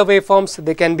triangular waveforms,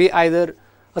 they can be either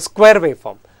a square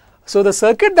waveform. So, the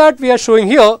circuit that we are showing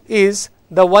here is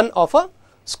the one of a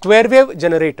square wave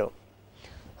generator.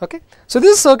 Okay. So,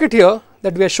 this circuit here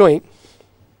that we are showing,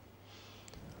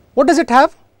 what does it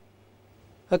have?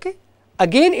 Okay.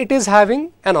 Again it is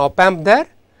having an op-amp there,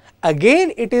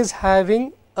 again it is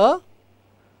having a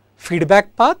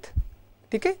feedback path,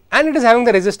 okay, and it is having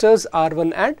the resistors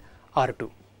R1 and R2.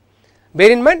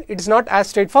 Bear in mind it is not as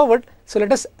straightforward. So,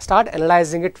 let us start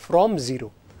analyzing it from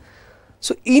 0.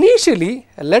 So initially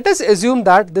let us assume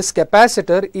that this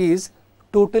capacitor is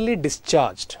totally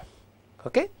discharged.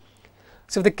 Okay.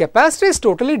 So if the capacitor is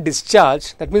totally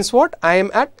discharged, that means what? I am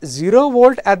at 0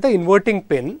 volt at the inverting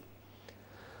pin.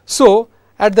 So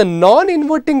at the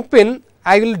non-inverting pin,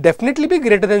 I will definitely be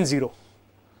greater than 0.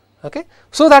 Okay.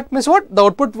 So that means what? The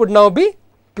output would now be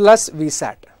plus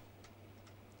Vsat.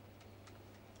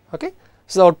 Okay.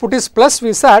 So the output is plus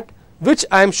Vsat, which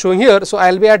I am showing here. So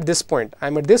I will be at this point. I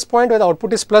am at this point where the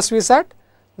output is plus Vsat,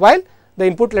 while the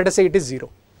input, let us say, it is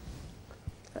 0.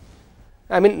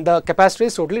 I mean the capacitor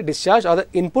is totally discharged, or the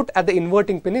input at the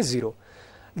inverting pin is 0.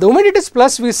 The moment it is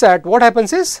plus Vsat, what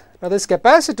happens is, now this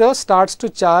capacitor starts to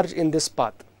charge in this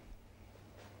path.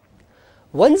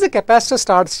 Once the capacitor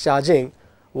starts charging,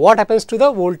 what happens to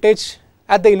the voltage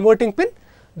at the inverting pin?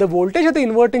 The voltage at the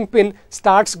inverting pin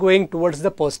starts going towards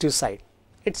the positive side.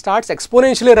 It starts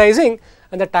exponentially rising,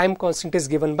 and the time constant is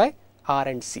given by R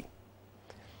and C.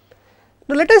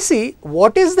 Now let us see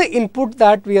what is the input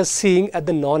that we are seeing at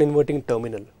the non-inverting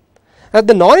terminal. At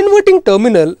the non-inverting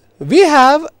terminal, we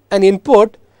have an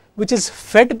input which is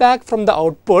fed back from the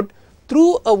output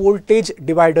through a voltage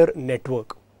divider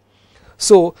network.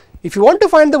 So if you want to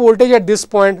find the voltage at this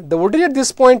point, the voltage at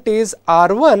this point is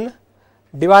R1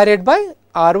 divided by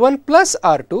R1 plus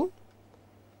R2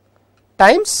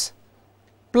 times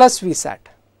plus Vsat.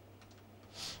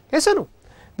 Yes or no?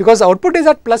 Because the output is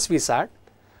at plus Vsat,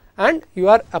 and you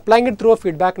are applying it through a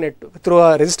feedback through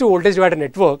a resistive voltage divider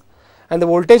network, and the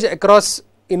voltage across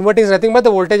inverting is nothing but the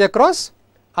voltage across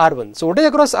R1. So voltage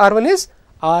across R1 is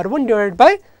R1 divided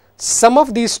by sum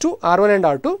of these two, R1 and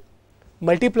R2,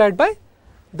 multiplied by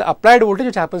the applied voltage,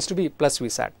 which happens to be plus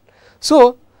Vsat.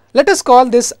 So let us call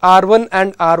this R1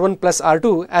 and R1 plus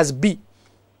R2 as B.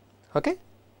 Okay.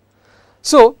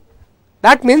 So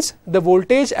that means the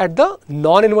voltage at the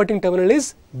non-inverting terminal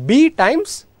is B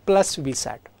times plus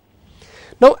Vsat.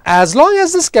 Now as long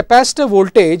as this capacitor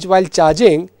voltage while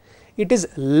charging, it is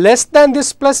less than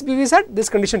this plus Vsat, this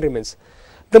condition remains.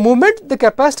 The moment the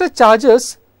capacitor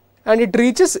charges and it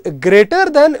reaches greater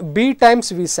than B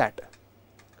times Vsat,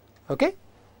 okay,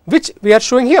 which we are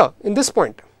showing here in this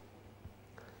point.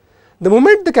 The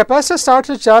moment the capacitor starts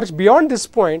to charge beyond this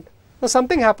point, now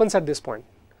something happens at this point.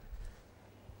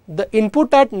 The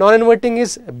input at non-inverting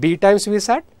is B times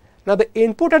Vsat. Now the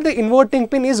input at the inverting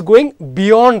pin is going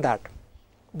beyond that.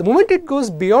 The moment it goes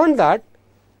beyond that,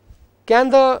 can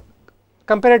the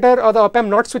comparator or the op amp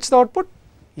not switch the output?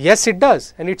 Yes, it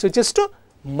does, and it switches to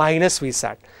minus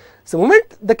Vsat. So the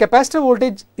moment the capacitor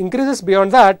voltage increases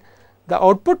beyond that, the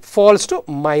output falls to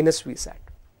minus Vsat.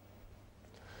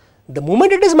 The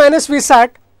moment it is minus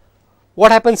Vsat,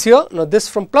 what happens here? Now this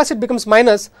from plus it becomes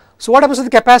minus. So what happens to the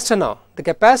capacitor now? The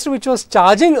capacitor which was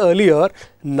charging earlier,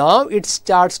 now it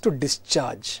starts to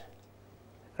discharge.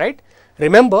 Right?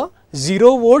 Remember,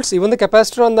 0 volts, even the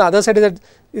capacitor on the other side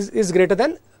is greater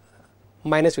than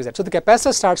minus Vsat. So the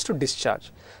capacitor starts to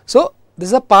discharge. So this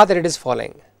is a path that it is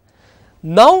following.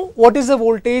 Now what is the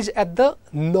voltage at the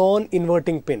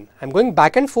non-inverting pin? I am going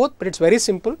back and forth, but it is very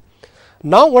simple.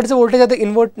 Now what is the voltage at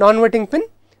the non-inverting pin?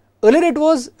 Earlier it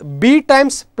was B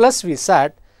times plus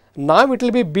Vsat, now it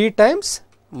will be B times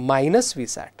minus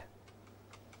Vsat.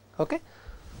 Okay.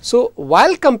 So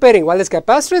while comparing, while this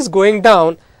capacitor is going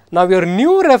down, now your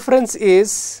new reference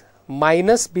is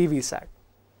minus B Vsat.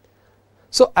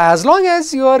 So as long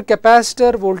as your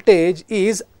capacitor voltage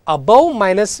is above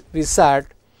minus Vsat,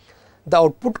 the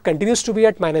output continues to be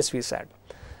at minus Vsat.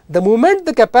 The moment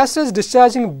the capacitor is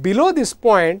discharging below this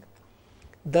point,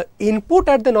 the input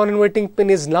at the non-inverting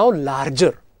pin is now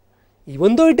larger.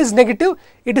 Even though it is negative,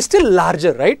 it is still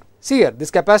larger, right? See here, this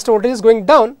capacitor voltage is going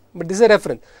down, but this is a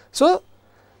reference. So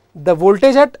the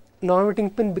voltage at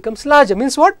non-inverting pin becomes larger,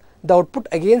 means what? The output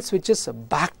again switches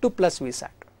back to plus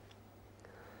Vsat.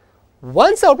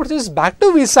 Once the output switches back to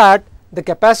Vsat, the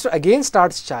capacitor again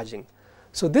starts charging.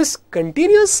 So this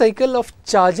continuous cycle of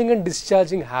charging and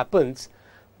discharging happens.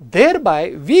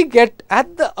 Thereby we get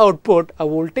at the output a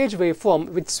voltage waveform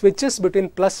which switches between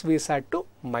plus Vsat to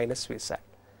minus Vsat.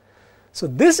 So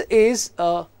this is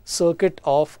a circuit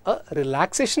of a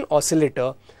relaxation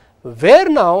oscillator, where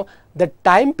now the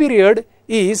time period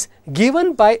is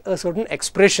given by a certain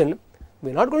expression.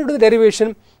 We are not going to do the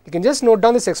derivation, you can just note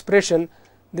down this expression.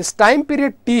 This time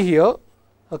period t here,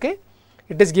 okay,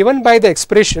 it is given by the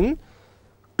expression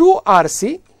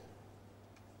 2RC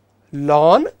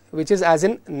ln, which is as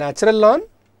in natural ln,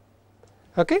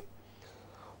 okay,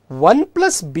 1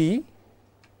 plus B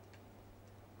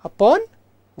upon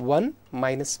 1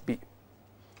 minus B,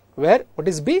 where what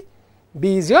is B?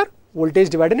 B is your voltage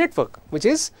divider network, which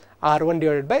is R1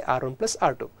 divided by R1 plus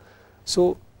R2.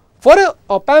 So For a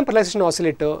op-amp relaxation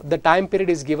oscillator, the time period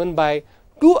is given by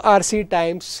 2 RC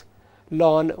times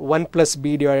ln 1 plus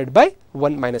B divided by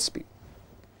 1 minus B.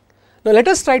 Now let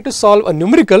us try to solve a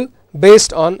numerical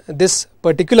based on this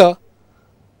particular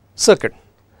circuit.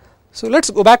 So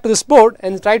let's go back to this board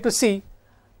and try to see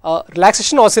a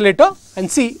relaxation oscillator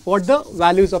and see what the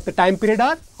values of the time period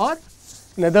are, or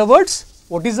in other words,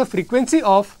 what is the frequency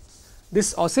of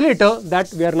this oscillator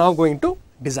that we are now going to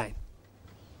design.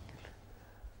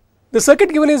 The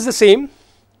circuit given is the same,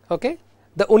 okay.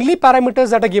 The only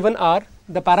parameters that are given are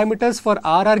the parameters for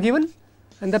R are given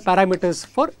and the parameters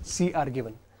for C are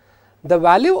given. The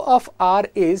value of R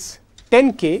is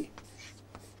 10K,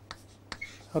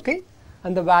 okay,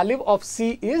 and the value of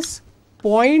C is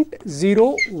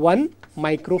 0.01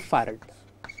 microfarad,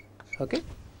 okay.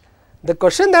 The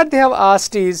question that they have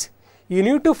asked is, you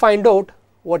need to find out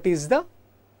what is the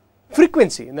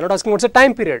frequency. They are not asking what's the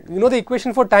time period. You know the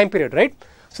equation for time period, right?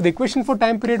 So the equation for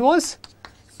time period was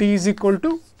T is equal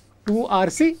to 2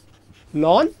 RC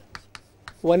ln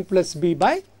 1 plus B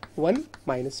by 1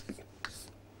 minus B.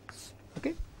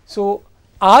 Okay. So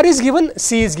R is given,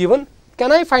 C is given.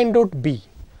 Can I find out B?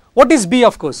 What is B?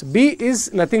 Of course, B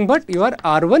is nothing but your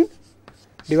R1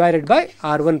 divided by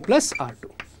R1 plus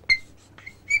R2.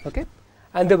 Okay.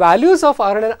 And the values of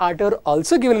R1 and R2 are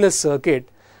also given in the circuit.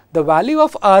 The value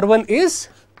of R1 is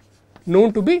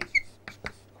known to be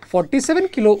 47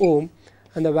 kilo ohm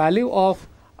and the value of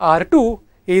R2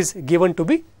 is given to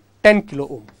be 10 kilo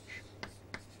ohm.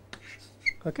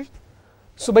 Okay.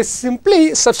 So by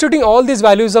simply substituting all these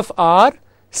values of R,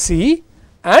 C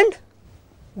and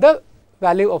the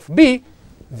value of B,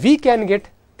 we can get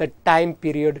the time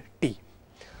period T.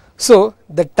 So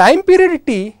the time period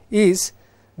T is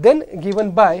then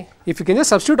given by, if you can just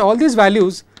substitute all these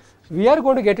values, we are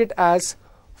going to get it as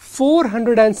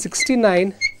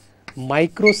 469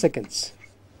 microseconds.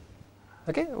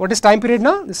 Okay, what is time period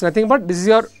now? This is nothing but, this is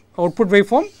your output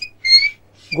waveform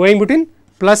going between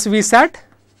plus Vsat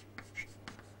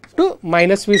to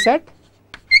minus Vsat.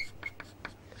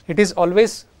 It is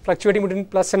always fluctuating between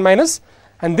plus and minus,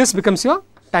 and this becomes your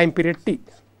time period T,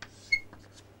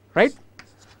 right.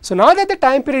 So now that the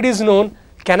time period is known,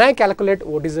 can I calculate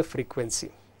what is the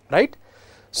frequency, right?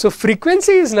 So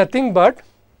frequency is nothing but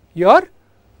your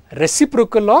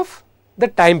reciprocal of the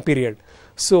time period.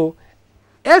 So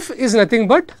F is nothing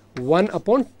but 1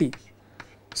 upon T.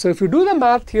 So if you do the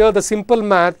math here, the simple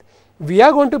math, we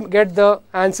are going to get the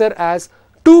answer as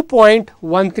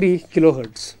 2.13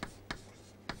 kilohertz.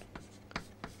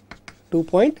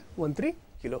 2.13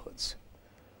 kilohertz.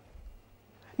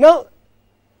 Now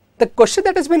the question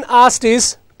that has been asked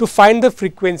is to find the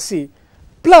frequency,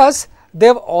 plus they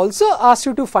have also asked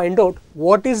you to find out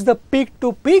what is the peak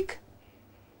to peak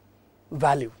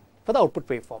value for the output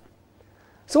waveform.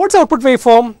 So what's the output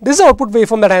waveform? This is the output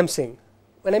waveform that I am saying.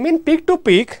 When I mean peak to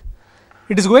peak,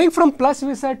 it is going from plus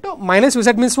Vsat to minus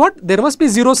Vsat, means what? There must be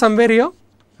 0 somewhere here,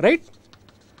 right?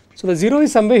 So the 0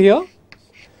 is somewhere here.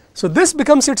 So this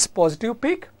becomes its positive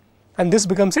peak and this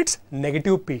becomes its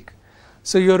negative peak.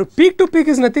 So your peak to peak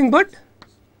is nothing but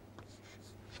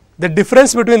the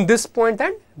difference between this point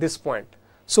and this point.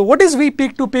 So what is V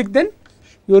peak to peak then?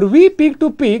 Your V peak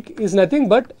to peak is nothing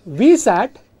but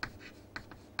Vsat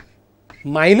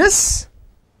minus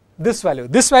this value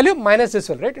minus this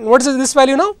value, right? And what is this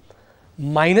value now?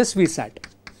 Minus Vsat.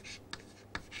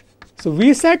 So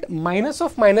Vsat minus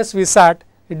of minus Vsat,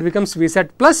 it becomes Vsat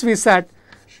plus Vsat.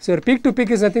 So your peak to peak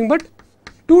is nothing but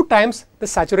 2 times the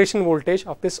saturation voltage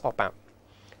of this op amp.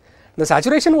 The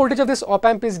saturation voltage of this op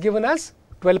amp is given as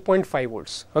 12.5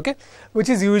 volts, okay, which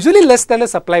is usually less than the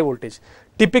supply voltage.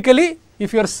 Typically,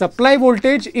 if your supply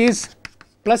voltage is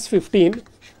plus 15,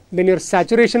 then your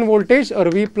saturation voltage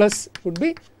or V plus would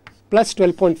be plus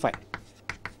 12.5.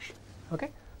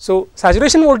 Okay, so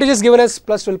saturation voltage is given as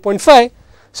plus 12.5.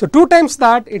 So 2 times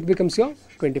that, it becomes your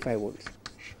 25 volts.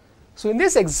 So in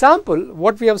this example,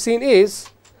 what we have seen is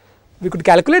we could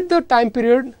calculate the time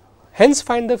period, hence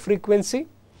find the frequency,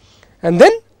 and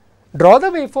then draw the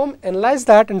waveform, analyze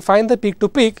that and find the peak to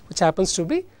peak, which happens to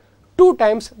be 2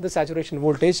 times the saturation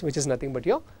voltage, which is nothing but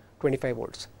your 25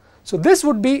 volts. So this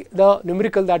would be the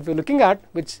numerical that we are looking at,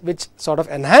 which sort of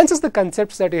enhances the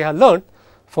concepts that we have learned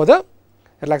for the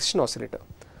relaxation oscillator.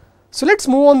 So let's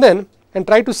move on then and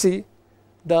try to see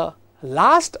the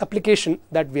last application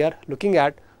that we are looking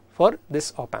at for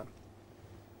this op amp.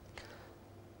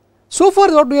 So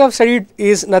far what we have studied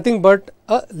is nothing but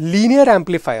a linear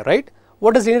amplifier, right?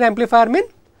 What does linear amplifier mean?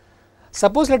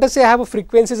 Suppose let us say I have a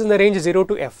frequencies in the range 0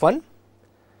 to f1.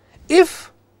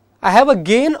 If I have a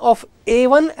gain of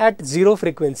a1 at 0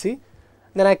 frequency,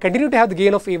 then I continue to have the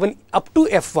gain of a1 up to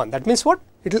f1. That means what?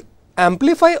 it will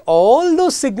amplify all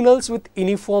those signals with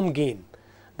uniform gain.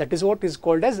 That is what is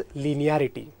called as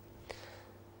linearity.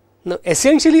 Now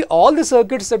essentially all the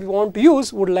circuits that we want to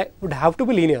use would have to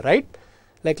be linear, right?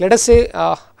 Like let us say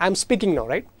I am speaking now,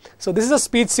 right? So this is a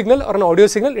speech signal or an audio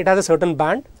signal, it has a certain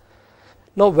band.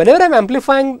 Now whenever I am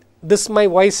amplifying this my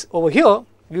voice over here,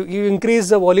 you increase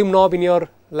the volume knob in your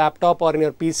laptop or in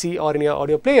your PC or in your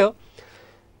audio player,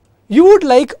 you would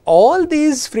like all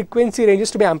these frequency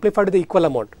ranges to be amplified to the equal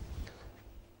amount.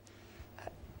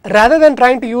 Rather than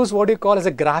trying to use what you call as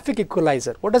a graphic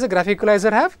equalizer. What does a graphic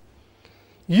equalizer have?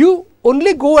 You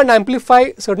only go and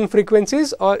amplify certain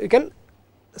frequencies, or you can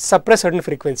suppress certain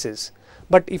frequencies.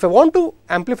 But if I want to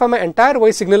amplify my entire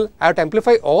voice signal, I have to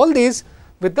amplify all these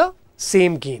with the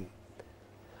same gain.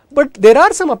 But there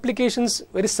are some applications,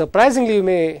 very surprisingly, you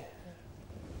may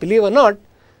believe or not,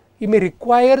 you may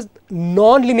require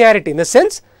non-linearity, in the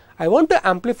sense I want to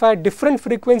amplify different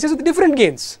frequencies with different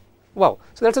gains. Wow,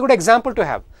 so that's a good example to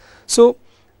have. So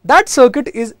that circuit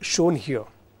is shown here.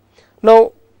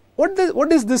 Now what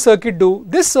does this circuit do?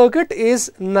 This circuit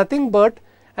is nothing but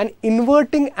an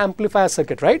inverting amplifier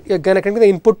circuit, right? You are going to connect the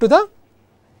input to the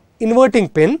inverting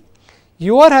pin.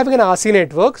 You are having an RC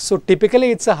network, so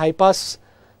typically it's a high pass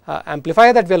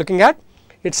amplifier that we are looking at.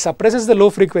 It suppresses the low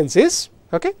frequencies,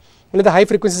 okay, when the high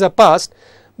frequencies are passed.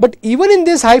 But even in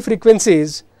these high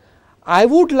frequencies, I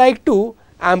would like to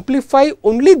amplify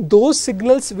only those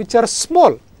signals which are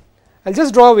small. I'll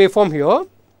just draw a waveform here.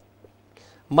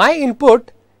 My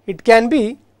input, it can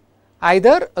be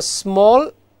either a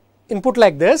small input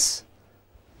like this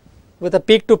with a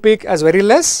peak to peak as very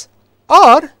less,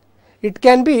 or it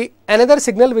can be another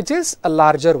signal which is a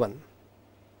larger one.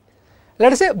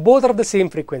 Let us say both are of the same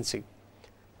frequency.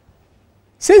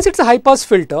 Since it's a high pass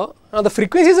filter, now the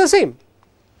frequency is the same.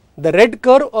 The red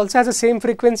curve also has the same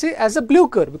frequency as the blue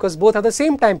curve because both have the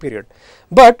same time period.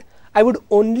 But I would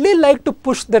only like to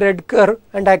push the red curve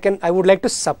and I would like to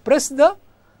suppress the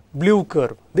blue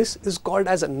curve. This is called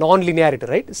as a non-linearity,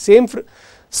 right?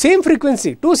 Same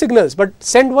frequency, two signals, but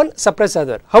send one, suppress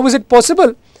other. How is it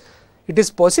possible? It is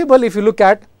possible if you look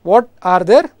at what are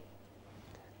their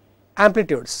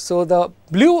amplitudes. So the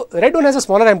red one has a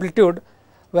smaller amplitude,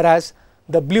 whereas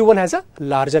the blue one has a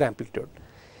larger amplitude.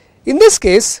 In this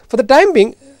case, for the time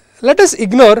being, let us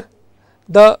ignore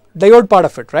the diode part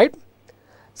of it, right?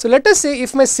 So let us say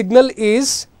if my signal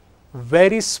is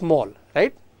very small,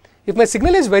 right? If my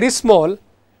signal is very small,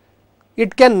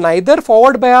 it can neither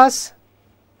forward bias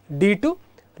D2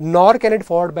 nor can it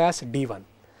forward bias D1.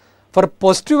 For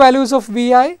positive values of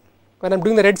Vi, when I am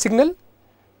doing the red signal,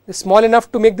 is small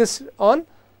enough to make this on,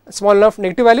 small enough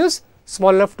negative values,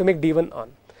 small enough to make D1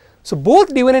 on. So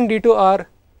both D1 and D2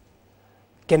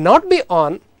 cannot be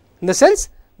on, in the sense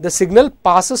the signal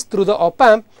passes through the op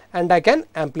amp and I can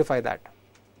amplify that.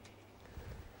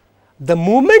 The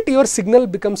moment your signal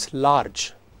becomes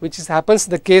large, which happens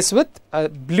the case with a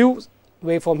blue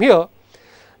waveform here,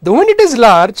 the moment it is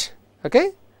large,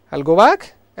 okay, I'll go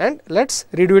back and let's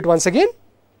redo it once again.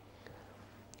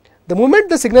 The moment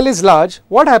the signal is large,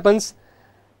 what happens?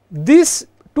 These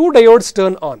two diodes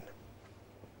turn on.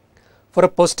 For a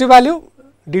positive value,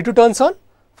 D2 turns on.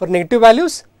 For negative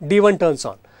values, D1 turns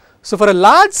on. So for a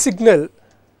large signal,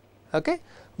 okay,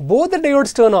 both the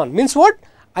diodes turn on. Means what?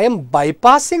 I am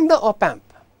bypassing the op amp.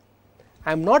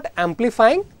 I am not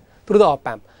amplifying through the op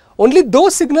amp. Only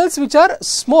those signals which are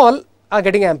small are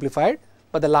getting amplified,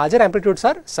 but the larger amplitudes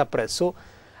are suppressed. So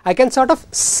I can sort of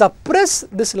suppress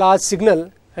this large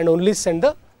signal and only send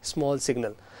the small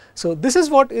signal. So this is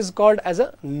what is called as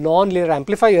a non-linear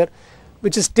amplifier,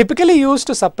 which is typically used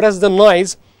to suppress the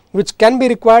noise which can be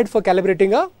required for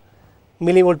calibrating a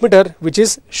millivoltmeter, which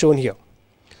is shown here.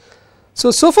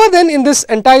 So far then in this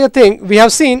entire thing, we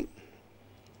have seen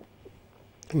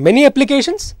many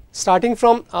applications, starting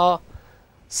from a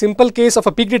simple case of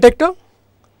a peak detector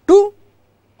to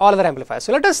all other amplifiers.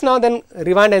 So let us now then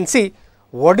rewind and see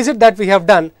what is it that we have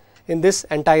done in this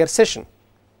entire session.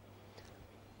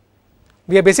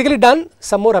 We have basically done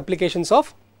some more applications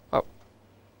of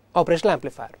operational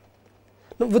amplifier.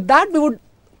 Now with that, we would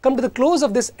come to the close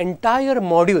of this entire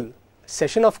module.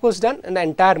 Session of course done, and the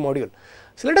entire module.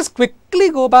 So let us quickly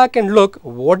go back and look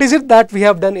what is it that we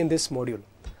have done in this module.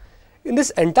 In this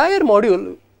entire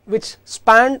module, which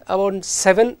spanned around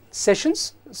 7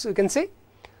 sessions, so you can say,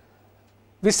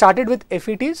 we started with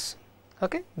FETs,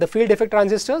 okay, the field effect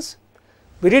transistors,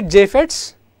 we did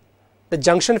JFETs, the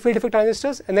junction field effect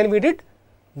transistors, and then we did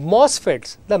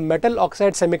MOSFETs, the metal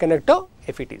oxide semiconductor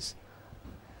FETs.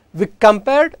 We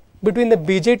compared between the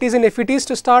BJTs and FETs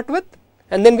to start with,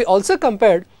 and then we also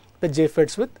compared the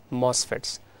JFETs with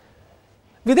MOSFETs.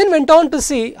 We then went on to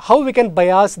see how we can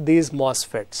bias these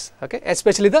MOSFETs, okay,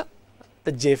 especially the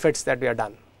JFETs that we have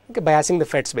done, okay, biasing the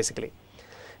FETs basically.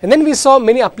 And then we saw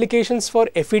many applications for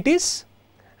FETs,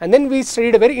 and then we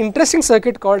studied a very interesting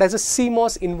circuit called as a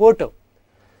CMOS inverter,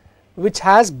 which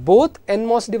has both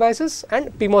NMOS devices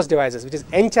and PMOS devices, which is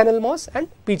N-channel MOS and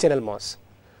P-channel MOS.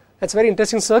 That's a very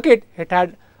interesting circuit. It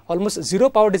had almost zero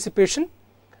power dissipation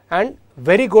and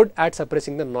very good at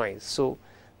suppressing the noise. So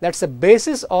that's the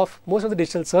basis of most of the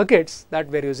digital circuits that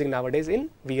we're using nowadays in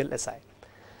VLSI.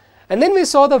 And then we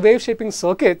saw the wave shaping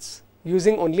circuits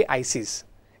using only ICs.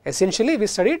 Essentially, we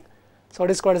studied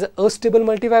what is called as a stable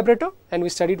multivibrator, and we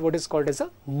studied what is called as a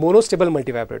monostable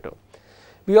multivibrator.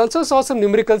 We also saw some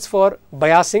numericals for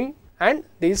biasing and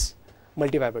these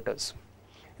multivibrators.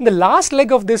 In the last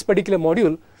leg of this particular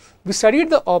module, we studied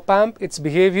the op-amp, its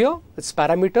behavior, its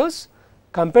parameters,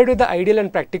 compared with the ideal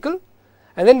and practical,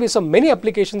 and then we saw many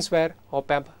applications where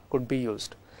op-amp could be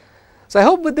used. So I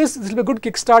hope with this will be a good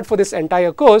kickstart for this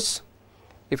entire course.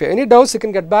 If you have any doubts, you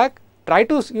can get back, try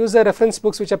to use the reference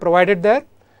books which are provided there,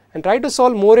 and try to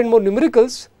solve more and more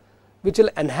numericals which will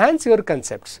enhance your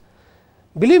concepts.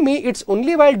 Believe me, it's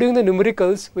only while doing the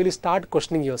numericals will you start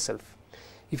questioning yourself.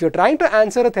 If you're trying to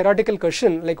answer a theoretical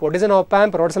question like what is an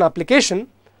op-amp or what is an application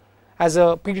as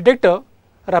a peak detector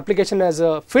or application as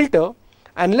a filter,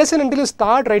 unless and until you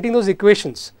start writing those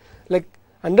equations, like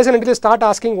unless and until you start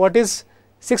asking what is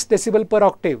 6 decibel per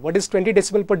octave, what is 20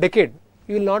 decibel per decade,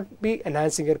 you will not be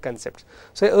enhancing your concepts.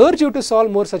 So I urge you to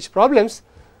solve more such problems,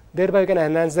 thereby you can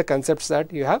enhance the concepts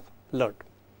that you have learned.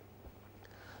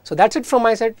 So that's it from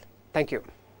my side. Thank you.